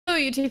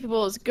YouTube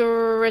people, it's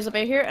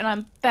Grizzly here, and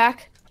I'm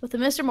back with the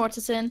Mr.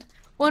 Mortensen,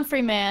 One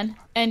Free Man,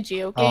 and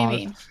Geo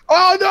Gaming.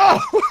 Oh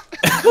no!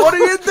 What are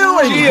you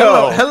doing?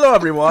 Hello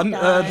everyone.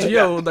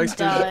 Geo likes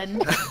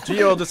Done.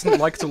 Geo doesn't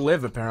like to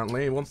live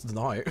apparently. He wants to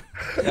die.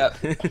 Yeah.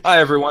 Hi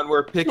everyone.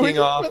 We're picking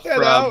off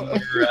from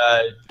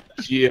where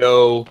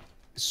Geo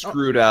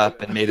screwed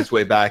up and made his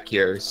way back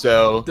here.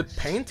 So The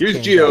paint. here's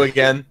came Geo back.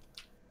 again.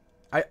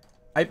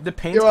 The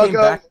paint You're came welcome.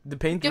 back. The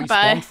paint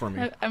Goodbye. respawned for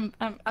me.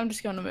 I'm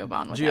just going to move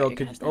on with Geo, that,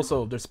 you guys know.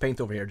 also there's paint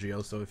over here,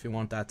 Geo. So if you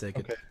want that, take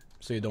Okay. it.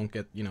 So you don't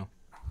get, you know,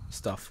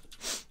 stuff.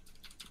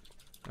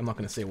 I'm not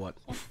gonna say what.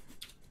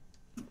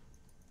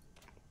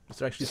 Is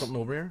there actually something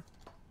over here?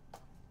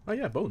 Oh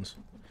yeah, bones.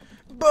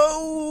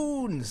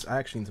 Bones! I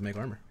actually need to make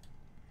armor.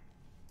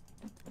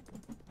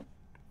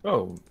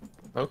 Oh,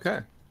 okay.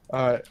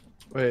 Alright,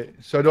 wait.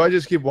 So do I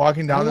just keep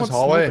walking down Who this wants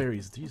hallway?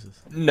 snowberries? Jesus.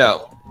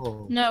 No.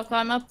 Oh, No,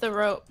 climb up the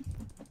rope.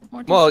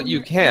 Mortensen, Well, you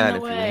you're can in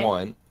if the you way.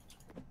 want.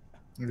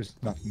 there's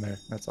nothing there.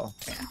 That's all.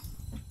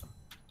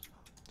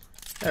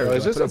 There we Oh, go.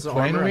 is this Put on a some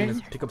plane armor, I'm ring?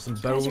 gonna pick up some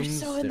You bones. guys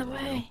are so in There the we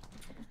go. way.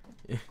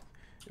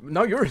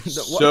 No, you're in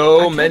the, what? I So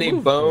can't many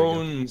move.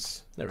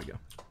 bones. There we go.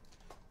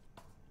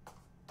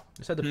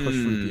 Just had to push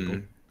through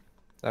people.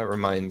 That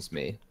reminds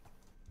me.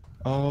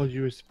 Oh,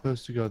 you were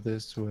supposed to go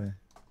this way.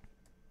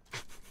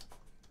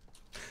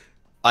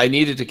 I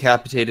need a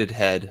decapitated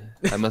head.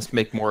 I must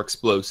make more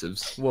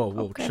explosives. Whoa,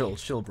 whoa, Okay.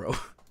 chill, bro.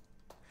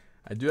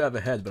 I do have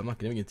a head, but I'm not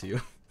giving it to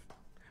you.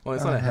 Well,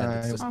 it's not a head,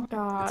 it's just Oh it's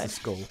god. a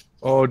skull.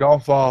 Oh,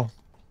 don't fall.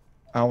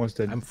 I almost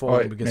did. I'm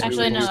falling Oh, because maybe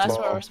Actually, we no, just that's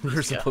fall. where we're supposed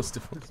We're to go. supposed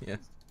to. Yeah.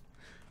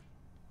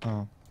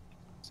 Oh.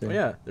 See. Oh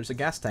yeah, there's a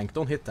gas tank.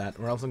 Don't hit that,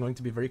 or else I'm going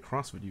to be very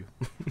cross with you.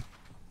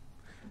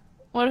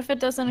 What if it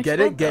doesn't Get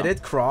explode, it? Get though?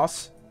 it?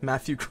 Cross?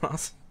 Matthew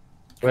Cross?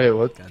 Wait,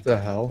 what God the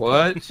hell?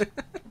 What?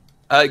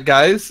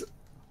 Guys,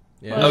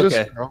 Yeah. What? Who's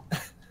Okay. this girl?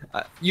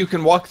 you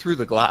can walk through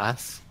the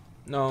glass.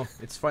 No,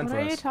 it's fine What for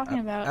are us. you talking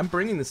about? I'm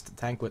bringing this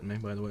tank with me,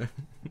 by the way.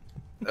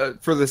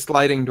 For the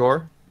sliding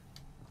door.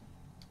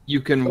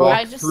 You can Oh, walk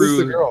I just- Who's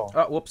the through girl?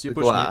 Oh, whoops, you the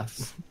pushed me.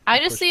 glass. I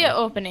just Push see me. it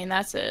opening,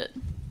 that's it.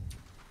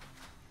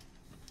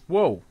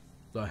 Whoa.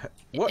 The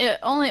what? It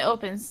only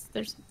opens.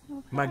 There's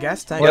no My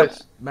gas tank.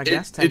 What? My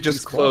gas tank. It just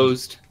despawned.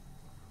 closed.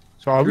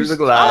 So are we Through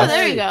the Oh, glass.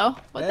 there you go.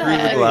 What the Hey. Through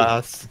the heck?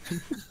 glass.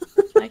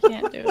 I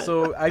can't do it.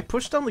 So I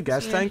pushed down the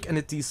gas Sweet. tank and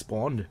it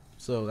despawned.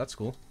 So that's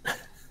cool.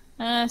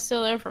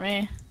 Still there for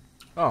me.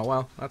 Oh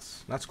well,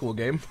 that's cool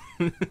game.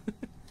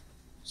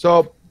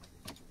 So,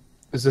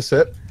 is this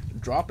it?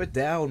 Drop it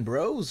down,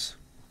 bros.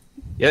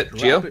 Yeah, Drop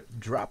Geo, it.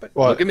 Drop it.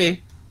 What? look at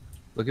me.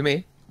 Look at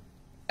me.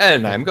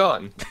 And I'm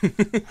gone.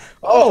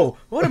 Oh,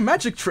 what a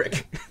magic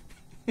trick!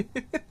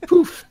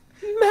 Poof.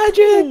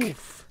 Magic!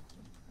 Oof.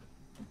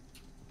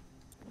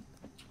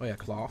 Oh yeah,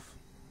 cloth.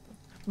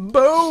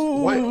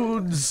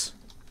 Bones.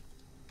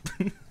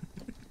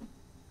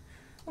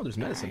 Oh, there's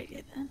medicine.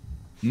 Alright, then.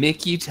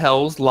 Mickey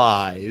tells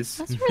lies.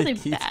 That's really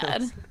He bad.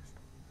 does.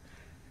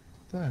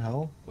 What the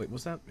hell? Wait,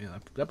 was that? Yeah,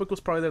 that book was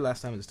probably there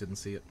last time. I just didn't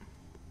see it.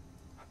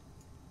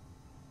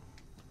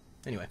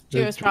 Anyway, She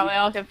was probably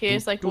all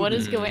confused, like, what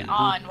is going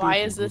on? Why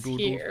is this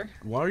here?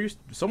 why are you?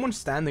 Someone's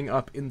standing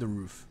up in the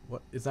roof.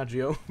 What is that,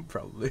 Geo?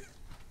 Probably.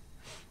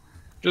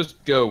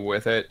 Just go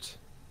with it.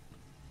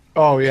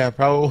 Oh yeah,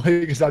 probably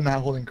because I'm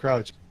not holding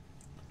crouch.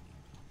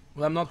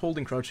 Well, I'm not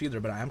holding crouch either,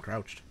 but I am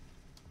crouched.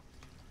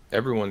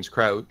 Everyone's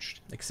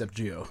crouched. Except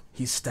Geo.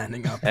 He's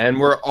standing up. And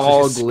we're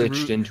all just glitched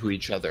screwed. into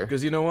each other.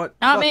 Because you know what?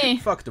 Not fuck me.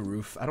 It, fuck the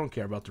roof. I don't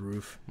care about the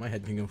roof. My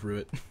head can go through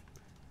it.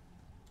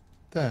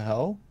 The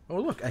hell? Oh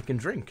look, I can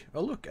drink.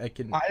 Oh look, I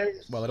can. I'm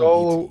Well, I don't need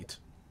so to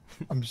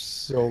eat. I'm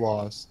so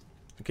lost.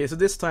 Okay, so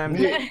this time,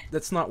 Yeah.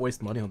 let's not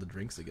waste money on the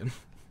drinks again.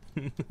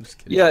 Just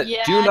kidding. Yeah,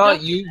 Yeah, do not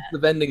don't use the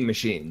vending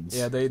machines.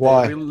 Yeah, they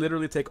Why? will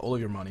literally take all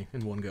of your money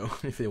in one go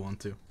if they want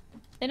to.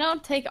 They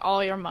don't take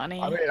all your money.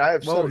 I mean, I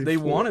have Well, they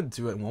 74. wanted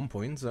to at one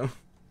point, so.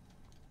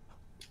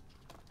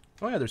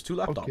 Oh yeah, there's two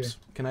laptops. Okay.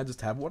 Can I just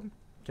have one?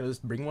 Can I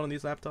just bring one of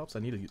these laptops? I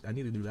need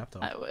a new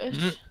laptop. I wish.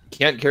 Mhm.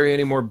 Can't carry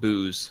any more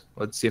booze.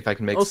 Let's see if I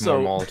can make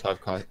some more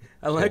Molotov cocktails.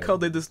 I like how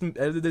they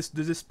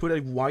just put a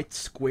white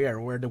square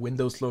where the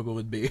Windows logo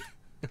would be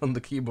on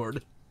the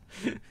keyboard.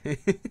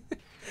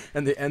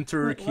 And the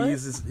enter Wait, what?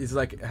 keys is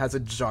like has a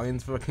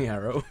giant fucking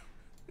arrow.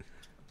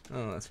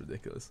 Oh, that's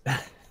ridiculous.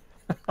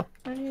 What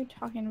are you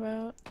talking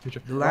about? The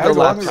Why is it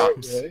on the road,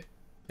 laptops. really?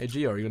 Hey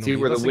Geo, are you gonna See leave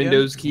where the us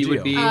Windows again? key would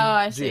Geo. be? Oh,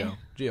 I see.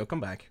 Geo, come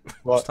back.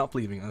 What? Stop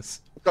leaving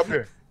us. What's up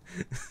here?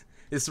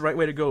 It's the right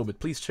way to go, but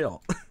please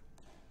chill.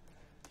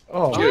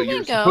 Oh, Gio, we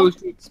you're can go. supposed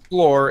to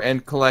explore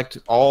and collect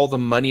all the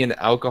money and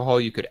alcohol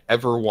you could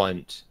ever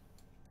want.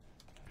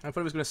 I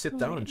thought I was gonna sit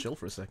down and chill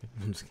for a second.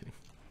 I'm just kidding.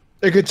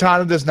 a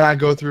katana does not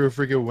go through a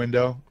freaking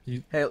window.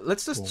 Hey,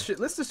 let's just Cool.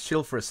 let's just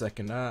chill for a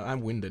second. I'm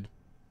winded.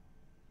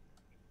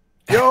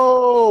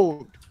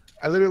 Yo!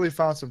 I literally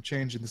found some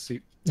change in the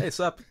seat. Hey,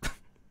 sup?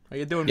 How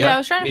you doing, Yeah, man? I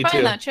was trying me to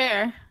find too. that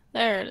chair.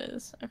 There it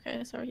is.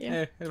 Okay, sorry.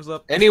 Yeah. Hey, what's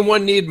up?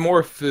 Anyone need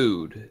more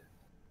food?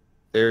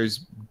 There's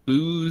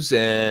booze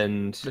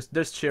and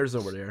There's chairs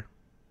over there.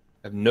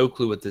 I have no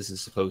clue what this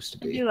is supposed to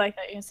I be. do like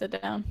that you can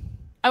sit down.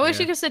 I wish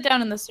Yeah. you could sit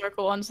down in the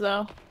circle ones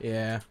though.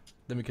 Yeah.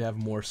 Then we could have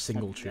more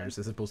single chairs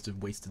as opposed to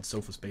wasted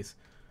sofa space.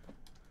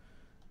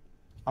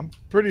 I'm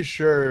pretty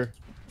sure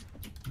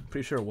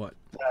Pretty sure what?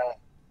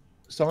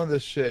 some of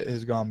this shit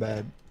has gone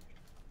bad.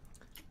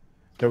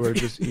 That we're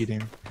just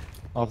eating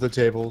off the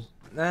tables.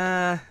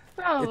 Nah,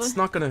 Probably. it's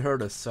not gonna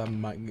hurt us.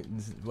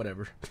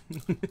 Whatever.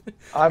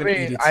 I Gonna eat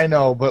mean, it. I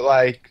know, but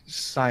like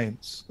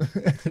science.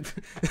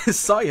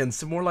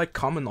 Science, more like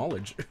common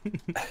knowledge.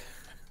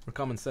 Or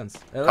common sense.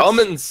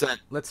 Common sense.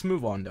 Let's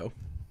move on, though.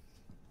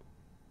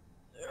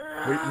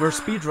 We're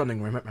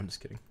speedrunning, remember? I'm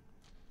just kidding.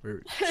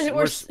 You're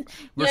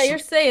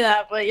saying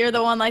that, but you're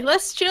the one like,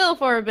 let's chill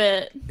for a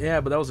bit. Yeah,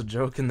 but that was a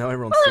joke, and now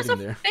everyone's Oh, there's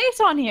sitting a there. face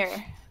on here.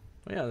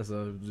 Oh, yeah, there's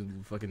a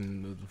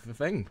fucking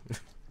thing.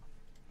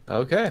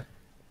 Okay.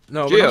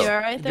 No, Gio. we're You not,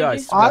 alright there,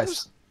 guys, Jason? I'm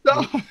guys,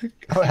 stuck.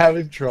 I'm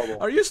having trouble.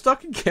 are you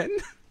stuck again?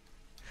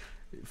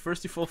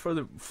 First you fall for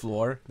the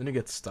floor, then you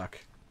get stuck.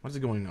 What is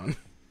going on?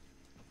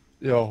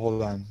 Yo,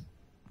 hold on.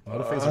 A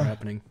lot of things are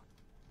happening.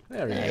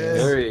 There he Yeah.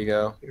 is. There you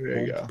go. There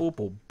you go. Boop,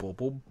 boop, boop,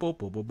 boop, boop,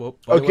 boop, boop, boop.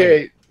 By the way,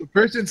 Okay, the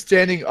person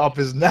standing up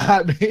is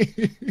not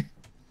me.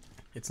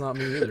 it's not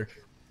me either.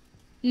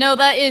 No,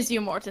 that is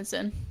you,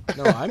 Mortensen.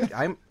 No,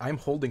 I'm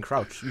holding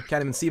crouch. You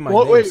can't even see my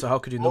What? name, Wait. so how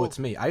could you know Oh. it's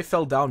me? I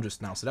fell down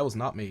just now, so that was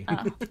not me.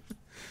 Oh.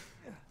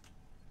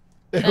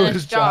 It It's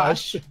was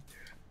Josh. Josh.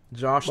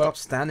 Josh, Well- stop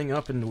standing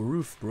up in the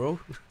roof, bro.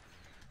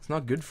 It's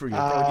not good for you. It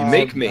You probably gives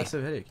make a me.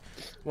 massive headache.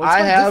 Well, it's I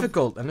quite have-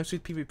 difficult, unless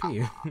with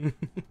PvP. I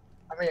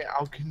mean,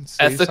 I can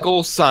say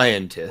Ethical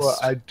scientist. something,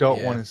 but I don't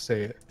Yeah. want to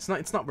say it. It's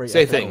not very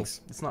Say ethical.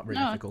 things. It's not very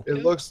No. ethical.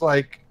 It looks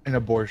like an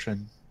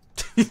abortion.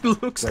 It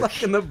looks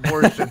like an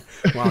abortion.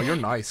 Wow, you're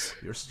nice.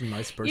 You're such a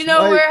nice person. You know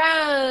Like- where it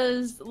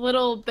has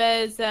little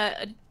beds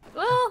that,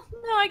 well,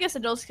 no, I guess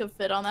adults could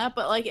fit on that,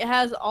 but like it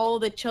has all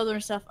the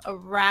children's stuff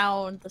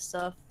around the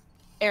stuff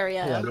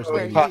area Yeah, there's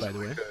where babies, you by the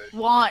way.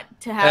 want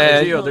to have. Uh,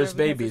 the Gio, children there's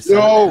because babies. it's-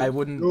 No, I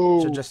wouldn't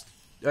no. suggest.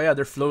 Oh yeah,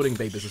 they're floating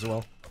babies as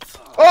well.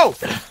 Oh!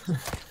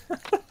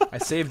 I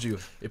saved you.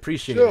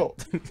 Appreciate Chill.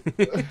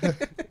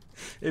 it.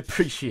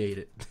 Appreciate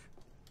it.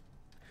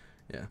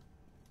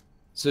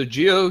 So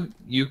Geo,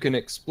 you can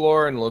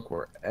explore and look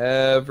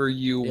wherever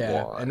you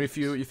Yeah, want. and if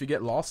you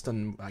get lost,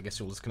 then I guess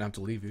you're just gonna have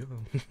to leave you.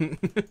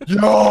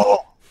 No!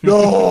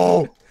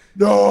 No!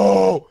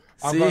 No!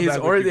 I'm See, going he's back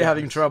with already you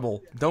having guys.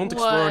 trouble. Don't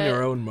explore on your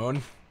What? own,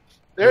 man.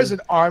 There's an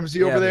Armsy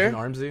Yeah, over there's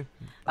there. an Armsy.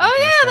 Oh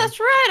Okay, yeah, fine. that's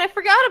right. I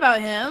forgot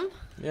about him.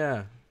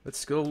 Yeah,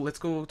 let's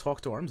go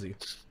talk to Armsy.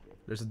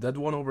 There's a dead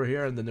one over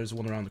here, and then there's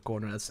one around the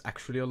corner that's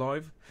actually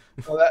alive.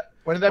 Oh, that,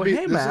 when did that Oh, be?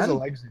 hey, This man. is a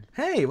legacy.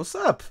 Hey, what's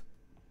up?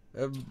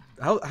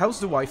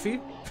 How's the wifey?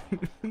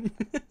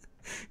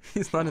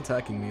 He's not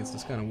attacking me. He's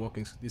just kind of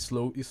walking. He's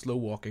slow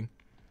walking.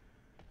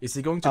 Is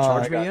he going to Oh,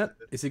 charge I me got yet?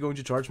 Is he going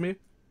to charge me?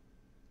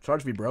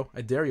 Charge me, bro.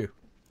 I dare you.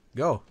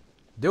 Go.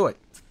 Do it.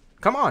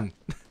 Come on.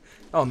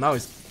 Oh, now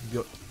he's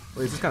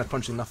he's just kind of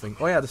punching nothing.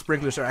 Oh yeah, the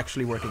sprinklers are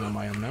actually working on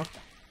my end now.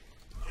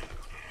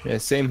 Yeah,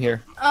 same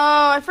here.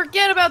 Oh, I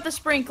forget about the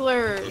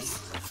sprinklers.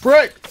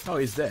 Frick! Oh,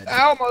 he's dead.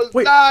 I almost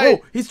Wait, died!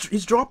 oh,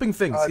 he's dropping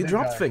things. Oh, I He didn't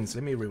dropped die. things.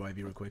 Let me revive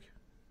you real quick.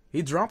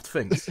 He dropped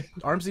things.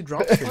 Armsy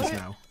dropped things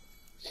now.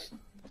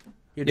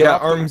 He Yeah,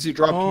 dropped them. Armsy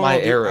dropped Oh, my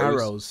the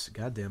arrows.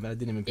 God damn it, I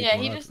didn't even pick Yeah,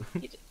 one he up.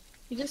 just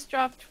he just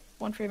dropped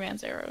one free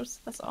man's arrows.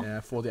 That's all. Yeah,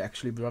 for the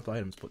actually dropped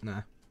items, but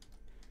nah.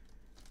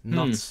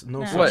 No No.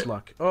 such What?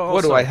 luck. Oh,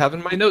 What do also, I have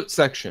in my notes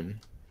section?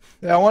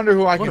 Yeah, I wonder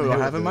who I What can do hit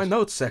I have with in my this.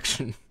 notes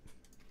section?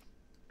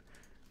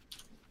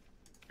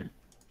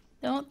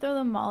 Don't throw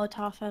the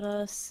Molotov at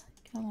us.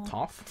 Come on.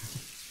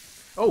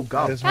 Toff? Oh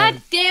god. That is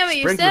God damn it!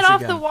 You set Sprinklers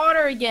off again. the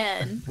water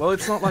again. Well,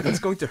 it's not like it's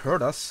going to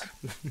hurt us.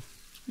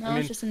 No, I mean,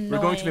 it's just annoying. we're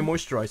going to be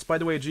moisturized. By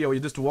the way, Gio, you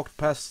just walked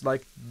past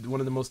like one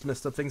of the most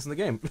messed up things in the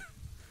game.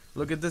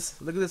 Look at this.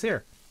 Look at this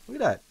here.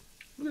 Look at that.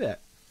 Look at that.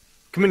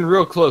 Come in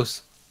real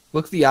close.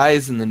 Look at the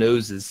eyes and the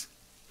noses.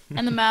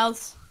 And the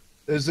mouths.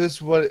 Is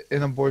this what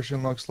an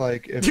abortion looks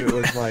like if it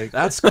was like...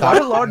 That's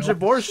quite a large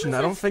abortion.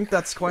 I don't think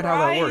that's quite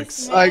how that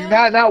works. Christ,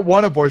 Like, not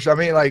one abortion. I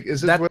mean, like,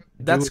 is this what...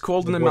 That's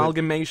called an what-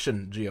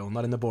 amalgamation, Gio,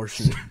 not an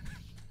abortion.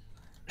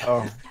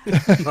 Oh.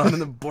 Not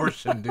an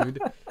abortion, dude.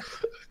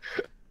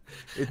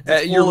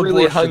 It's You're all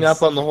really hung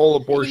abortions. up on the whole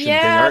abortion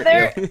Yeah,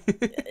 thing, aren't you?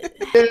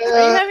 Are you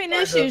Yeah. having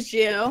issues,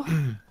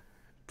 Gio?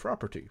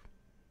 Property.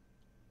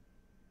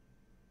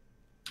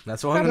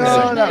 That's all I'm No,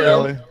 gonna say. not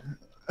really.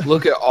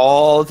 Look at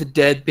all the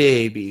dead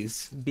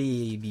babies.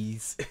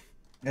 Babies.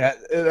 Yeah,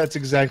 that's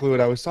exactly what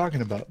I was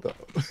talking about, though.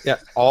 Yeah,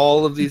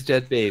 all of these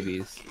dead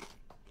babies.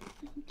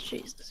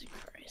 Jesus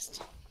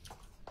Christ.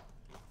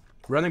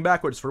 Running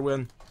backwards for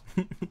win.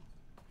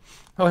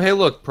 Oh, hey,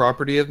 look,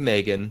 property of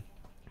Megan.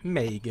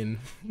 Megan.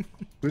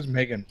 Who's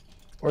Megan?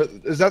 Or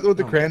is that what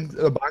the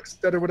Oh. box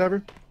said or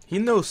whatever? He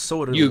knows so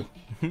little. You,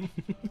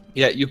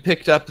 yeah, you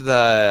picked up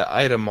the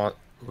item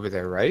over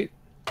there, right?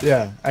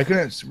 Yeah, I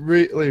couldn't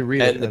really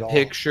read it And the at all.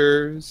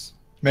 pictures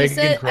Megan It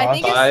said- I Cross.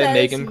 think it by says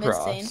Megan missing.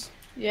 Cross.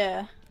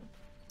 Yeah.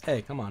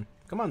 Hey, come on.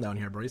 Come on down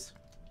here, boys.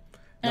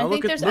 And Now I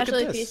think look there's at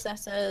actually a this. piece that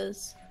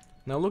says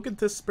Now look at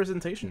this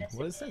presentation.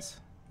 What is this?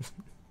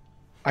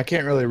 I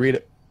can't really read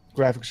it.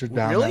 Graphics are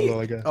down Really? that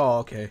low, I guess. Oh,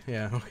 okay.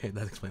 Yeah, okay,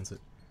 that explains it.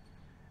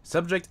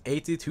 Subject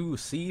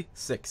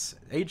 82C6.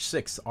 Age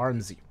 6,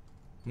 RMZ.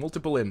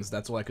 Multiple limbs,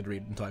 that's all I could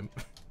read in time.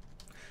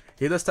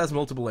 He just has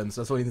multiple limbs,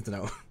 that's all you need to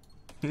know.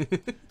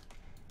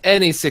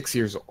 And he's 6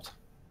 years old.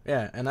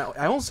 Yeah, and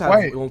I also have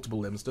Wait. multiple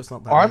limbs, just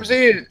not that many.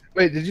 Armsy,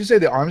 wait, did you say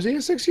the Armsy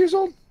is 6 years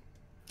old?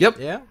 Yep.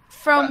 Yeah?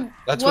 From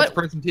That's what the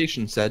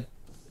presentation said.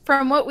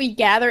 From what we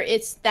gather,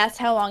 that's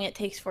how long it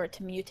takes for it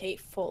to mutate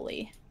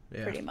fully,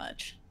 Yeah. pretty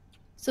much.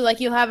 So like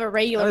you'll have a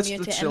regular Let's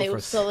mutant, chill and they for will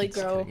a slowly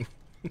second.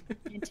 grow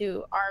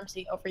into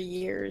Armsy over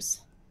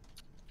years.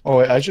 Oh,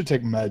 wait, I should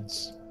take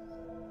meds.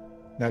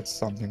 That's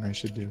something I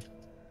should do.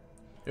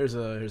 Here's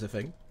a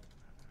thing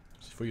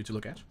for you to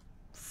look at.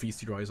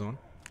 Feast your eyes on.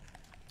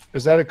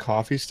 Is that a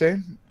coffee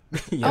stain? I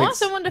want Yikes.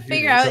 someone to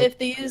figure out if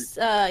these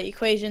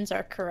equations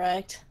are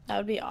correct. That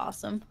would be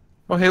awesome.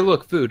 Oh, hey,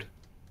 look, food.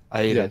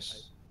 I ate it.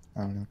 Yes.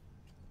 I don't know.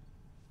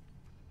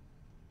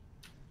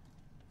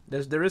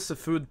 There is a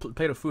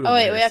plate of food. Oh over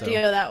wait, there, we have so to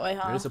go that way,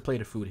 huh? There is a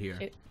plate of food here.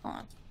 Shoot, hold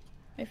on.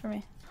 Wait for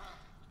me.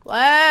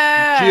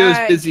 Lag!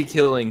 Gio's busy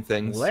killing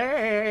things.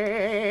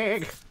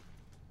 Leg.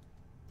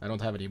 I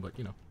don't have any, but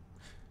you know,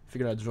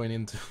 figured I'd join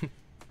in.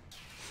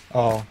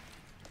 Oh,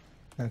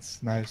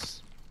 that's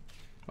nice.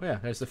 Oh yeah,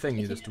 there's the thing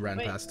you just ran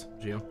Wait. past,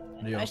 Gio.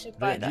 I should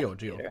buy that Gio,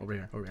 computer. over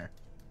here, over here.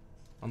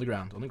 On the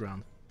ground, on the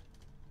ground.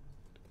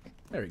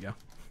 There we go.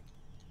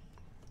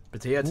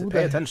 But pay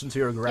attention to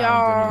your ground.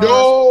 Yar. and-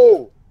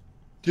 No!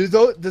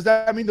 Does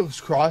that mean those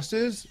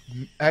crosses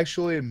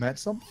actually meant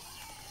something?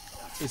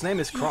 His name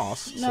is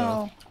Cross,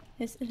 No,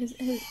 it's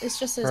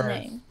just his Her.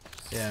 name.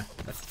 so yeah,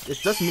 it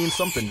does mean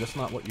something, just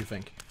not what you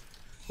think.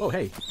 Oh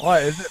hey,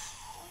 What is it?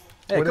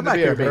 hey, Wouldn't come it back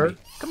be here, a her? baby.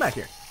 Come back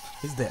here.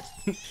 He's dead.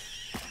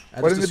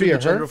 I Wouldn't just it be assumed a the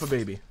gender her? of a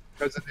baby.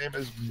 Because the name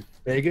is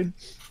Megan?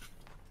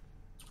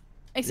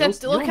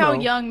 Except You'll look how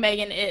know. young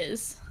Megan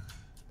is.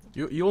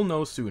 You'll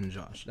know soon,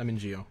 Josh. I mean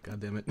Gio. God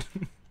damn it.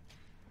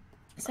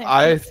 Same.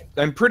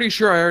 I'm pretty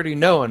sure I already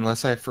know,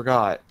 unless I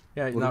forgot.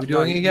 Yeah, What are we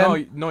doing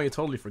again? No, you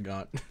totally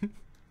forgot.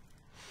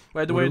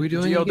 By the What way, are we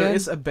doing Gio, there again?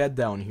 is a bed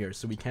down here,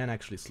 so we can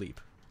actually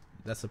sleep.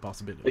 That's a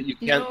possibility. But you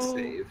can't No.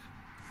 save.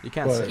 You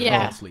can't What? sleep, you Yeah.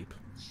 can't sleep.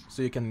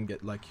 So you can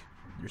get, like,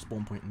 your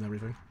spawn point and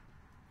everything.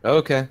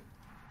 Okay.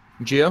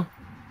 Gio,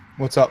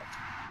 What's up?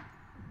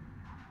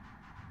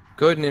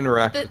 go ahead and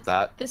interact The- with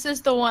that. This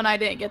is the one I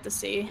didn't get to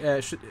see.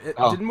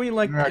 Oh. Didn't we,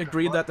 like, Right.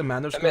 agree that the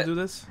Amanda's I gonna meant- do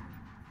this?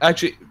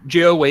 Actually,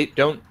 Gio, wait,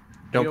 don't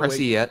Gio, press wait.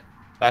 E yet.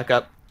 Back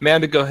up.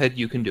 Amanda, go ahead,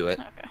 you can do it.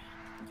 Okay.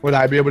 Would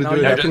I be able to Now do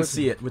you that? can with-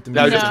 see it with the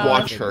Now music. just and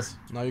watch things.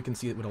 Now you can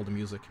see it with all the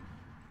music.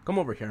 Come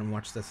over here and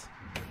watch this.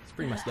 It's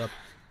pretty messed up.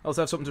 I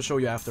also have something to show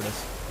you after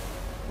this.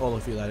 All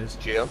of you, that is.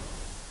 Gio,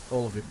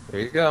 All of you. there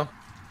you go.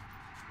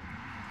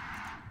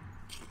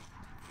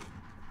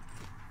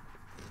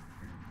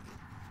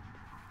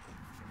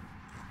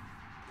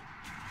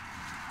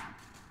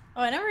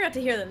 Oh, I never got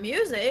to hear the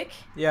music.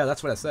 Yeah,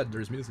 that's what I said.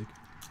 There's music.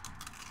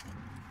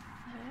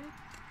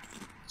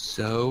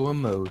 So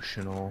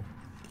emotional.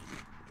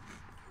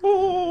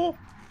 Oh.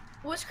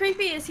 What's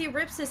creepy is he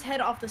rips his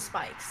head off the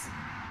spikes.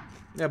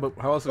 Yeah, but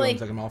how else are we Like-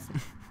 gonna take him off?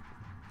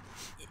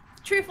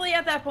 Truthfully,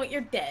 at that point,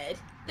 you're dead.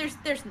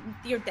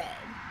 You're dead.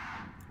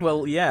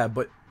 Well, yeah,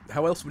 but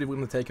how else would we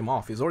want to take him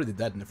off? He's already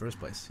dead in the first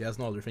place. He has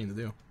no other thing to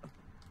do.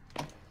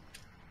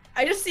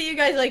 I just see you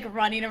guys like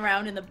running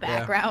around in the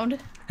background.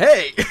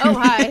 Hey! Oh,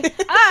 hi.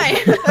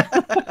 Hi!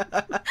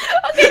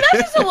 Okay,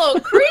 that's just a little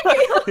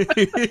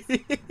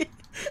creepy.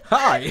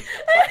 Hi!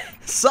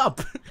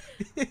 Sup?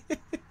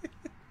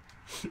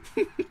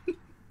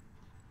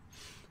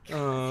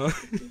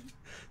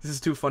 This is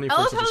too funny I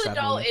for love such a how the sad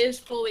doll moment. is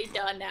fully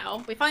done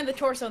now. We find the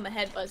torso and the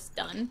head was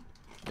done.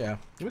 Yeah,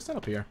 let me stand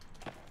up here.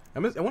 I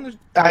want to.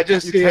 I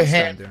just you see a can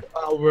stand hand there.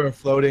 over a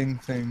floating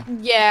thing.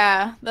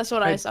 Yeah, that's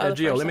what I Hey, saw. the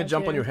Gio, first let me time,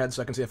 jump on too. your head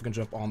so I can see if I can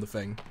jump on the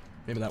thing.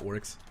 Maybe that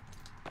works.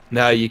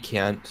 No, you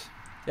can't.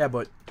 Yeah,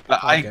 but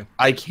But okay.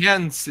 I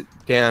can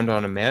stand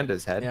on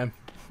Amanda's head. yeah,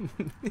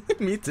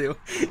 me too.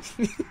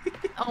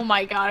 Oh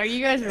my god, are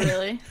you guys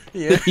really?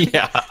 Yeah.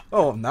 Yeah.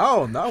 Oh,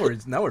 now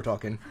we're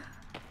talking.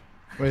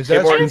 Wait, is Hey,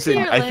 that Mortensen,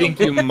 your I leg. think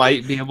you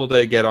might be able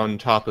to get on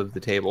top of the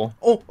table.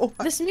 Oh,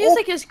 This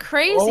music is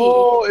crazy.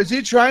 Oh, is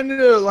he trying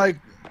to like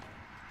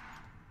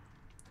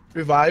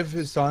revive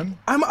his son?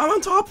 I'm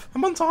on top.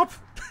 I'm on top.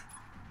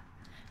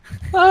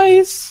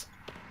 Nice.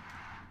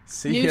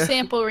 See New ya.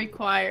 sample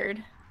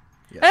required.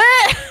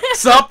 Yes.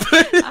 Sup?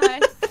 Hi.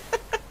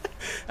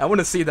 I want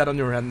to see that on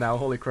your hand now.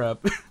 Holy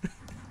crap!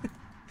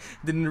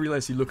 Didn't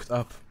realize you looked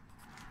up.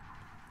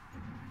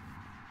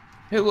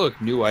 Hey,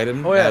 look, new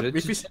item Oh, yeah, added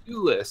if to you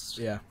to-do list.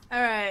 Yeah.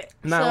 Alright.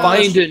 Now, so,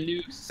 Find a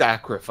new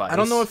sacrifice. I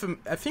don't know if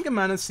I think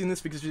Amanda's seen this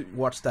because she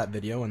watched that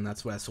video and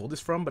that's where I saw this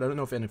from, but I don't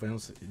know if anyone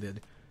else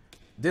did.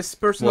 This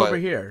person What? over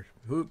here.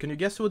 Who can you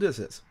guess who this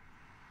is?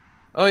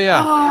 Oh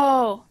yeah,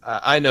 Oh,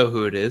 I know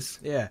who it is.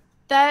 Yeah,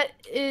 that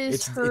is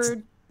It's-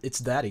 her. it's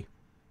Daddy.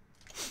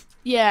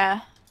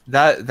 Yeah.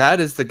 That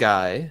is the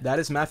guy. That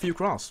is Matthew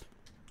Cross.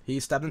 He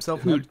stabbed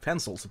himself Who- with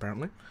pencils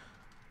apparently.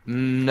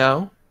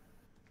 No,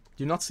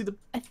 Do you not see the?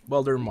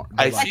 Well, they're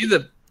I like- see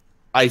the.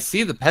 I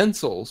see the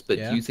pencils, but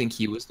Yeah. do you think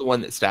he was the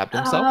one that stabbed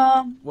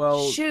himself?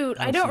 Well, Shoot,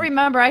 I let's don't see.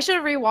 remember. I should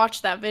have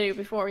rewatched that video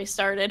before we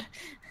started.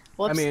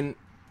 Whoops. I mean,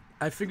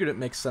 I figured it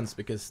makes sense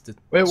because the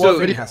Wait, So- what thing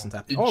video? hasn't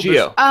happened. Oh,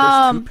 Geo.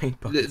 there's 2 paint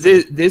buckets.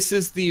 This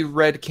is the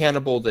red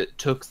cannibal that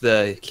took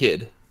the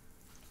kid.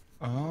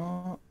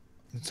 Oh,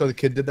 so the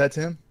kid did that to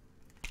him?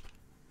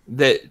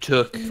 That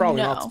took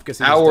Probably No. not because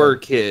he was our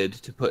dead. kid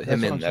to put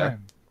him That's in what I'm there.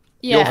 saying.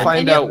 yeah, You'll find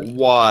and out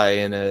why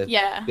in a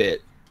Yeah.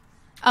 bit.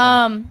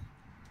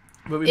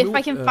 But we If moved,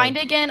 I can find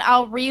it again,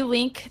 I'll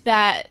relink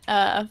that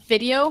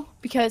video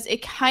because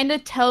it kind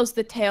of tells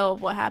the tale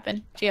of what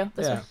happened. Gio,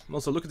 this Yeah. one.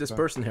 Also, look at this Okay.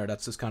 person here.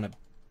 That's just kind of.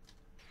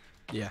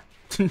 Yeah.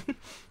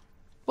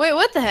 Wait,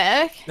 what the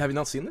heck? Have you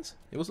not seen this?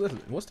 It was there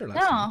last time.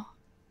 No,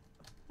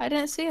 I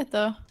didn't see it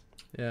though.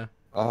 Yeah.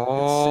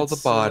 All the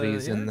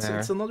bodies yeah, in there.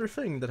 It's another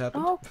thing that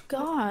happened. Oh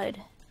God.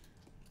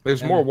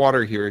 There's more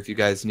water here if you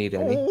guys need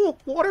any. Oh,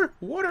 water,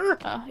 water.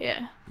 Oh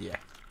yeah. Yeah.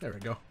 There we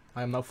go.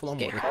 I am now full on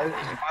Okay. water.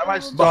 Why am I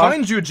stuck?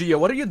 Behind you, Gio.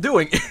 What are you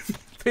doing?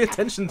 Pay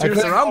attention to I your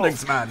couldn't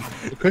surroundings, man.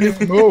 I couldn't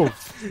even move.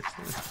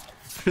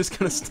 Just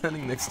kind of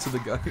standing next to the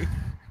guy.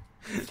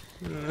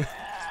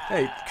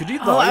 Hey, could you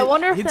die? Oh, I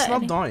wonder if He's that-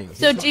 not dying. He's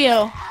So not-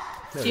 Gio,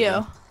 There we go.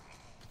 Gio,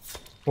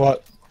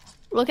 What?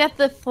 look at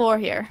the floor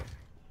here.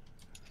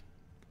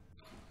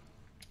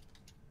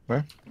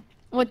 Where?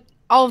 What?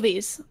 All of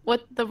these.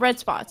 What the red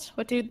spots?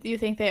 What do you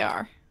think they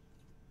are?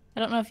 I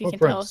don't know if you can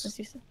tell Footprints. since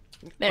you said.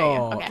 There you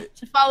Oh, go. Okay.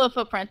 So follow the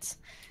footprints.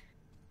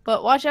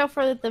 But watch out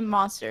for the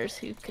monsters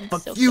who can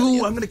Fuck still kill you!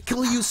 you. I'm gonna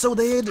kill you so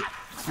dead.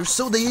 You're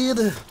so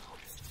dead.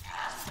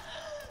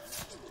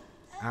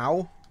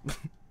 Ow. That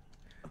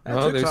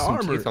Oh, took there's the some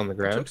armor. teeth on the That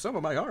ground. took some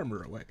of my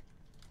armor away.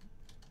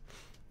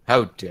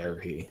 How dare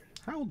he?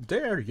 How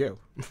dare you?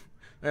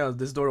 Yeah,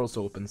 this door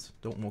also opens.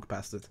 Don't walk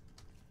past it.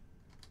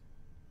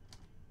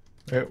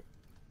 Wait,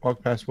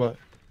 walk past what?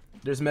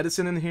 There's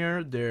medicine in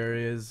here. There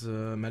is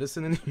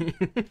medicine in here.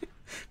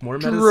 More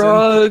medicine.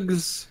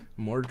 Drugs.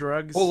 More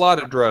drugs. Whole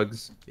lot of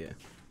drugs.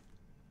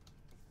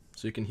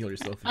 So you can heal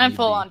yourself. if I'm need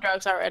full be. on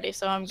drugs already,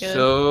 so I'm good.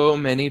 So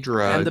many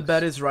drugs. And the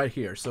bed is right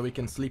here, so we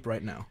can sleep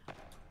right now.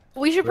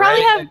 We should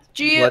probably Right have next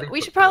to bloody Gio.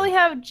 We should footprint. probably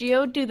have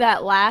Gio do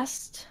that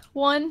last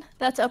one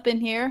that's up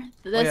in here.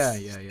 Oh,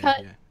 This yeah.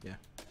 cut.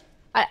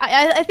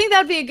 I think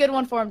that'd be a good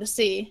one for him to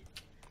see.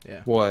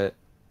 What?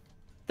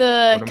 The What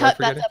am I cut that's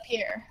forgetting? up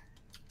here.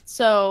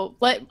 So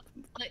let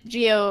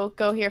Gio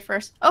go here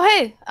first. Oh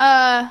hey,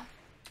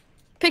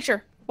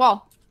 picture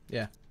wall.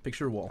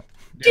 Picture wall.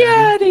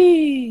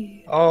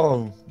 Daddy.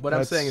 Oh, What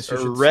I'm saying is you A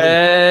should sleep.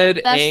 red,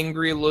 That's-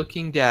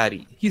 angry-looking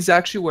daddy. He's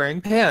actually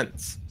wearing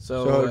pants.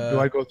 So, so do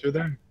I go through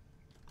there?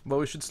 well,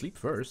 we should sleep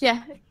first.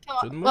 Yeah. Come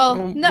on. Shouldn't we? Well,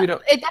 Well, no, we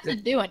don't- it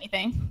doesn't do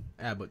anything.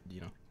 Yeah, but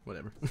you know,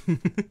 whatever.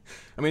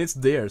 I mean, it's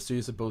there, so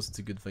you suppose it's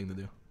a good thing to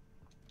do.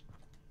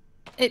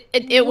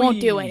 It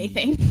won't do Whee!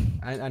 anything.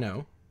 I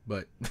know,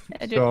 but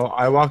So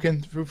I walk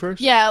in through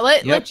first? Yeah,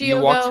 let Yep, Gio you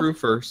walk go. through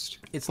first.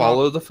 it's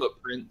Follow the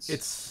footprints.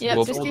 It's Yeah,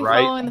 We'll just go keep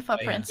right following the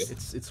behind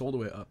footprints. you. it's all the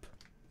way up.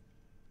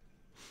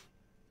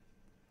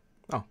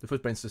 Oh, the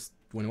footprints just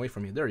went away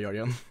from you. There you are,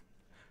 Jan.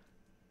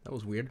 That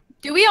was weird.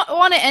 Do we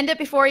want to end it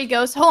before he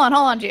goes? Hold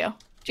on, Gio.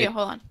 Gio,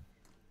 hold on.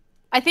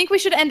 I think we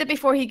should end it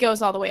before he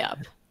goes all the way up.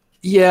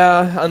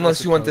 Yeah,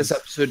 unless you want this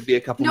suppose. episode to be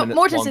a couple No, minutes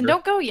Mortensen, longer.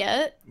 don't go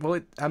yet.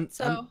 Well,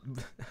 So-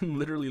 I'm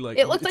literally like,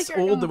 It looked like it's you're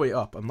all the going- way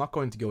up. I'm not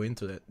going to go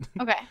into it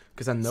Okay.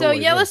 because I know. So what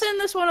it yeah, is. let's end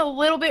this one a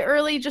little bit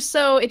early, just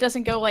so it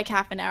doesn't go like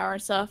half an hour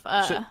and stuff.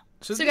 So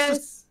so let's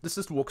guys-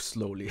 just walk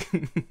slowly.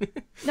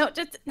 No,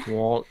 just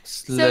Walk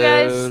So,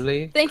 guys,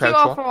 slowly. thank you Crouch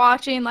all walk. for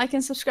watching. Like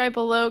and subscribe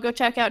below. Go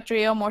check out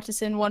Drio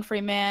Mortensen, One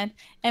Free Man,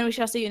 and we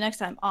shall see you next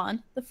time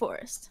on The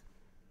Forest.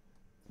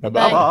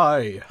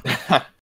 Bye-bye. Bye.